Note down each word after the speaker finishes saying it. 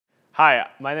Hi,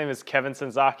 my name is Kevin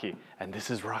Senzaki, and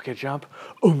this is ROCKETJump.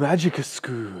 Oh, Magic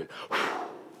School.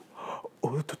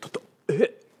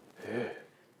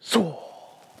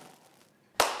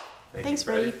 Thanks,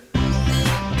 Freddie.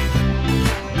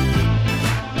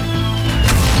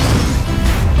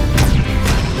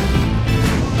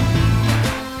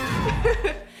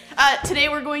 Today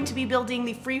we're going to be building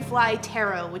the Freefly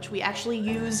TERO, which we actually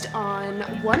used on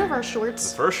one of our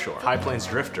shorts. The first short, High Plains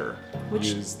Drifter,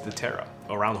 used the TERO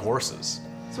around horses.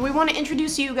 So we want to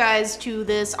introduce you guys to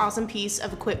this awesome piece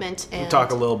of equipment and we'll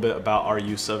talk a little bit about our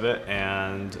use of it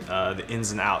and the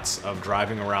ins and outs of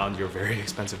driving around your very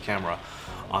expensive camera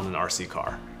on an RC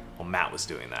car. Well, Matt was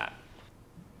doing that.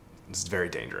 It's very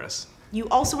dangerous. You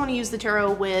also want to use the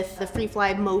TERO with the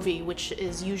Freefly Movi, which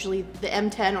is usually the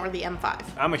M10 or the M5.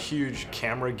 I'm a huge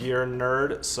camera gear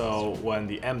nerd, so when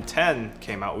the M10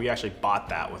 came out, we actually bought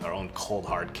that with our own cold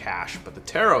hard cash. But the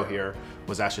TERO here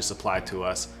was actually supplied to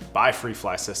us by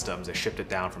Freefly Systems. They shipped it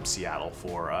down from Seattle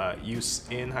for use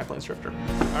in High Plains Drifter.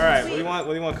 All right, what do you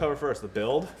want to cover first? The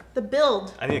build? The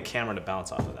build. I need a camera to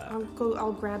bounce off of that.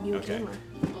 I'll grab you a camera.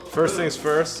 First things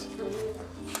first.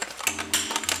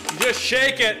 You just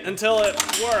shake it until it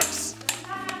works.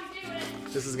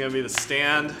 This is gonna be the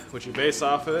stand, which you base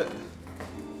off of it.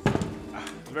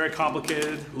 Very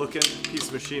complicated looking piece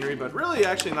of machinery, but really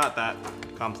actually not that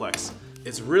complex.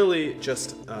 It's really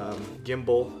just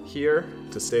gimbal here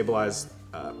to stabilize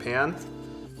pan,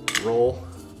 roll,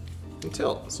 and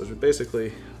tilt. So it's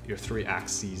basically your 3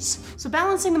 axes. So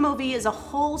balancing the Movi is a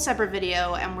whole separate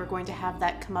video, and we're going to have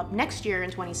that come up next year in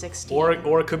 2016. Or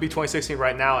it could be 2016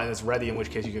 right now and it's ready, in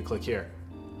which case you can click here.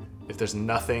 If there's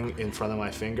nothing in front of my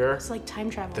finger, it's like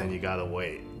time travel. Then you gotta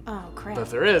wait. Oh crap. But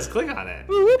if there is, click on it.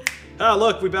 Oh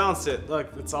look, we balanced it.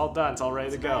 Look, it's all done, it's all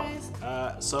ready to go.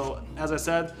 So as I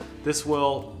said, this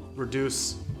will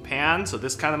reduce pan, so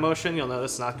this kind of motion, you'll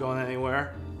notice it's not going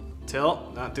anywhere.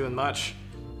 Tilt, not doing much.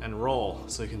 And roll,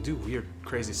 so you can do weird,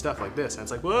 crazy stuff like this. And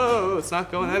it's like, whoa, it's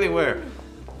not going anywhere.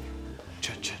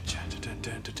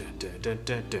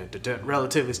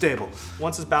 Relatively stable.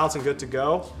 Once it's balanced and good to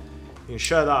go, you can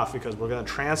shut it off because we're gonna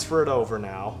transfer it over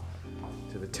now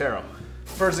to the TERO.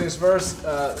 First things first,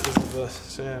 this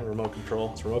is the remote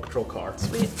control. It's a remote control car.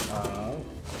 Sweet.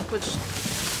 Which?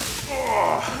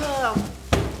 Oh.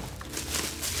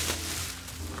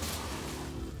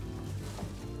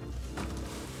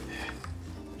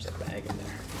 Bag in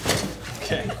there.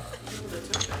 Okay.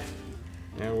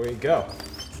 There we go.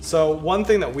 So one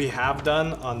thing that we have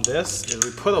done on this is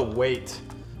we put a weight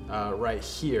right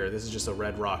here. This is just a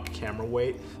Red Rock camera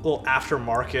weight. A little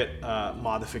aftermarket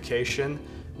modification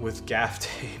with gaff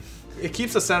tape. It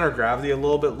keeps the center of gravity a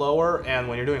little bit lower, and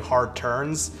when you're doing hard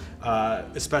turns,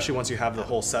 especially once you have the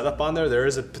whole setup on there, there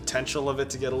is a potential of it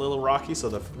to get a little rocky.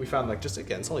 So we found, like, just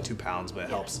again, it's only 2 pounds, but it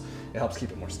helps keep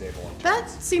it more stable. That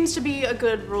seems to be a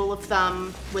good rule of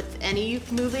thumb with any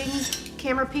moving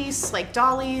camera piece, like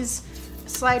dollies,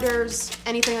 sliders,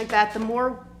 anything like that. The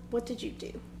more, what did you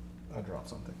do? I dropped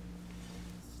something.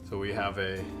 So we have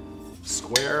a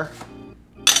square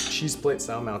cheese plate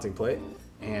style mounting plate,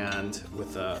 and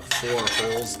with 4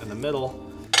 holes in the middle.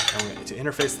 And to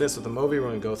interface this with the Movi, we're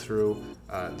going to go through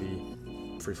the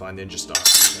Freefly Ninja Star.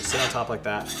 It's going to sit on top like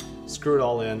that, screw it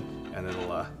all in, and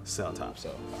it'll sit on top.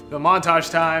 So no montage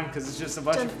time, because it's just a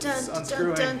bunch of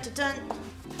unscrewing.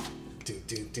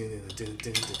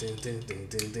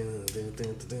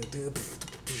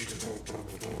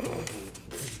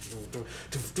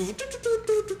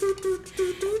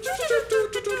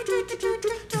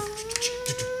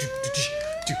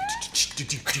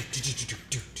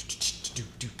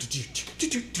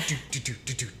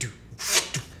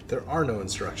 There are no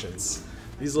instructions.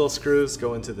 These little screws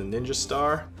go into the Ninja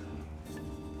Star.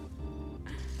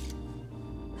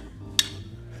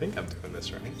 I think I'm doing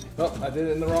this right. Oh, I did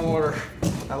it in the wrong order.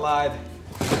 I lied.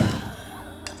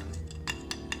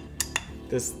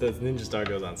 The Ninja Star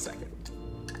goes on second.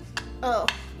 Oh.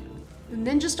 The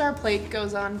Ninja Star plate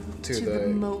goes on to the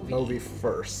Movi. Movi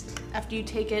first. After you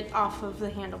take it off of the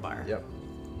handlebar. Yep.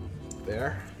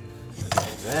 There.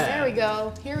 There we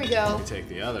go. Here we go. You take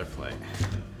the other plate.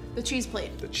 The cheese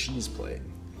plate. The cheese plate.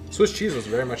 Swiss cheese was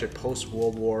very much a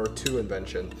post-World War II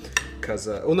invention. Because,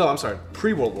 oh no, I'm sorry,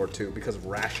 pre-World War II because of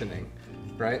rationing,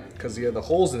 right? Because the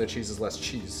holes in the cheese is less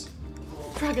cheese.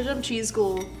 ROCKETJump cheese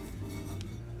school.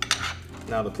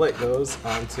 Now the plate goes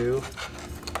onto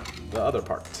the other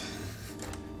part.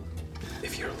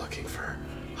 If you're looking for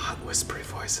hot whispery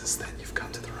voices, then you've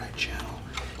come to the right channel.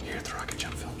 Here at the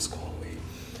ROCKETJump Film School, we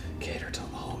cater to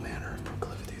all manner of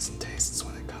proclivities and tastes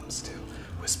when it comes to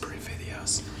whispery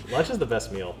videos. Lunch is the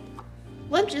best meal.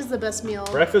 Lunch is the best meal.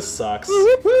 Breakfast sucks.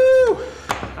 Woo!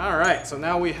 All right, so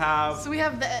now we have. So we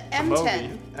have the Movi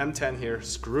M10. M10 here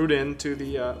screwed into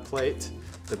the plate,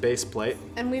 the base plate.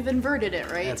 And we've inverted it,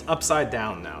 right? And it's upside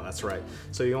down now, that's right.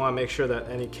 So you want to make sure that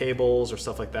any cables or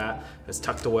stuff like that is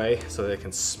tucked away so that it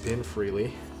can spin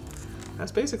freely.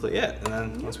 That's basically it. And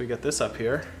then once we get this up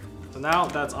here, so now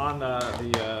that's on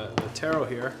the Tero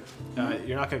here,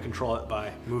 you're not going to control it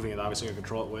by moving it. Obviously, you're going to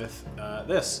control it with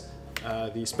this.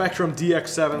 The Spectrum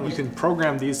DX7, you can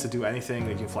program these to do anything.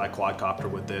 You can fly a quadcopter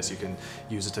with this. You can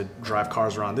use it to drive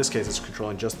cars around. In this case, it's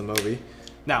controlling just the Movi.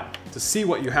 Now, to see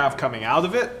what you have coming out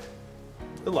of it,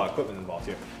 there's a lot of equipment involved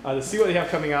here. To see what you have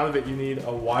coming out of it, you need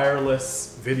a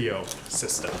wireless video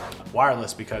system.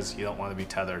 Wireless because you don't want to be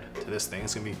tethered to this thing.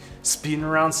 It's going to be spinning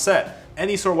around set.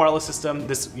 Any sort of wireless system,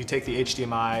 you take the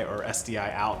HDMI or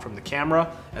SDI out from the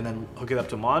camera and then hook it up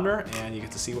to a monitor and you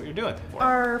get to see what you're doing.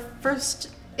 Our first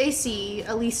AC,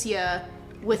 Alicia,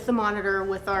 with the monitor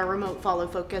with our remote follow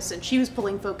focus, and she was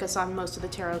pulling focus on most of the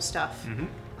Tero stuff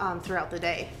throughout the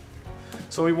day.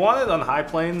 So we wanted on high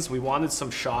planes, we wanted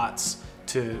some shots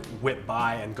to whip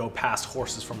by and go past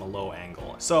horses from a low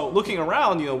angle. So looking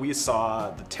around, we saw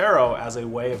the Tero as a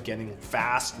way of getting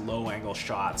fast, low angle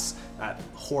shots at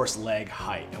horse leg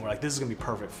height. And we're like, this is gonna be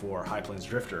perfect for high plains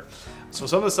drifter. So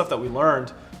some of the stuff that we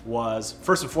learned was,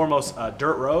 first and foremost,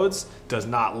 dirt roads does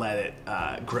not let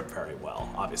it grip very well,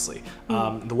 obviously.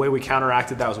 The way we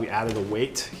counteracted that was we added a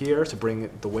weight here to bring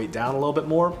the weight down a little bit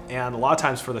more. And a lot of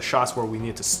times for the shots where we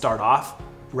needed to start off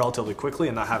relatively quickly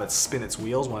and not have it spin its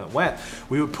wheels when it went,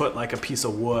 we would put like a piece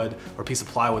of wood or a piece of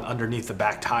plywood underneath the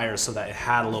back tires so that it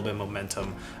had a little bit of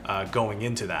momentum going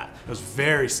into that. It was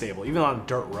very stable, even on a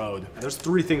dirt road. There's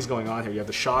three things going on here. You have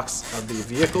the shocks of the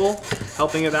vehicle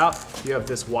helping it out. You have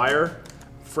this wire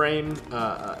frame,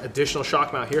 additional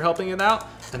shock mount here helping it out,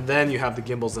 and then you have the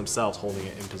gimbals themselves holding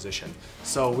it in position.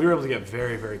 So we were able to get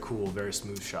very, very cool, very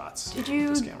smooth shots. Did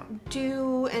you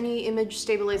do any image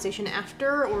stabilization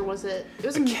after, or was it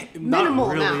was minimal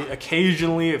not really. amount?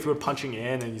 Occasionally, if we were punching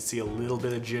in and you see a little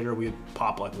bit of jitter, we'd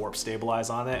pop like warp stabilize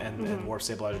on it, and warp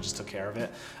stabilizer just took care of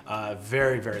it.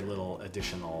 Very, very little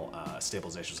additional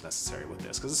stabilization is necessary with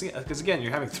this, because again,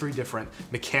 you're having three different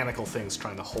mechanical things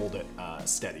trying to hold it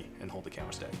steady and hold the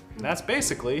camera steady. And that's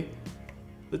basically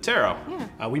the Tero.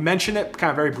 Yeah. We mentioned it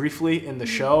kind of very briefly in the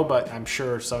show, but I'm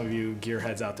sure some of you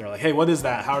gearheads out there are like, hey, what is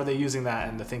that? How are they using that?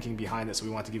 And the thinking behind it. So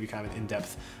we want to give you kind of an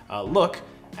in-depth look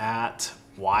at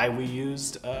why we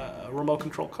used a remote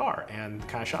control car and the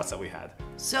kind of shots that we had.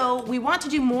 So we want to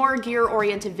do more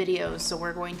gear-oriented videos. So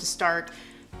we're going to start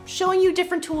showing you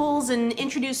different tools and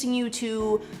introducing you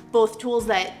to both tools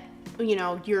that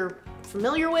you're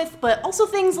familiar with, but also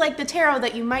things like the Tero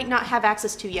that you might not have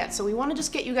access to yet. So we want to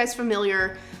just get you guys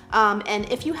familiar. And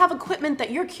if you have equipment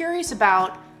that you're curious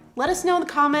about, let us know in the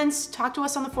comments, talk to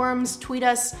us on the forums, tweet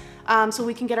us, so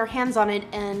we can get our hands on it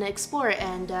and explore it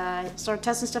and start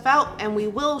testing stuff out. And we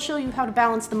will show you how to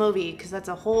balance the Movi, because that's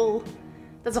a whole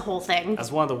thing. As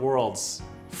one of the world's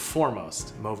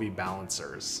foremost Movi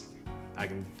balancers, I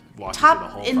can walk you through the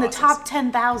whole process. Top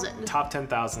 10,000. Top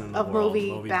 10,000 in the world.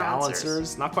 Movi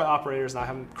balancers. Not quite operators. I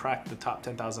haven't cracked the top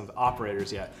 10,000 of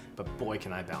operators yet, but boy,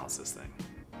 can I balance this thing.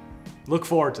 Look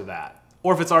forward to that.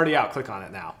 Or if it's already out, click on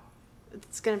it now.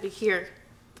 It's gonna be here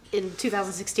in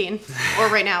 2016, or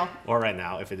right now. Or right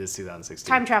now, if it is 2016.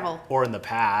 Time travel. Or in the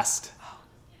past. Oh,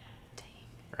 dang.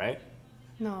 Right?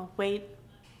 No, wait.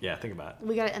 Yeah, think about it.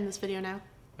 We gotta end this video now.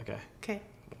 Okay. Okay.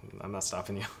 I'm not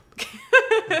stopping you.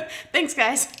 Thanks,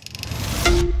 guys.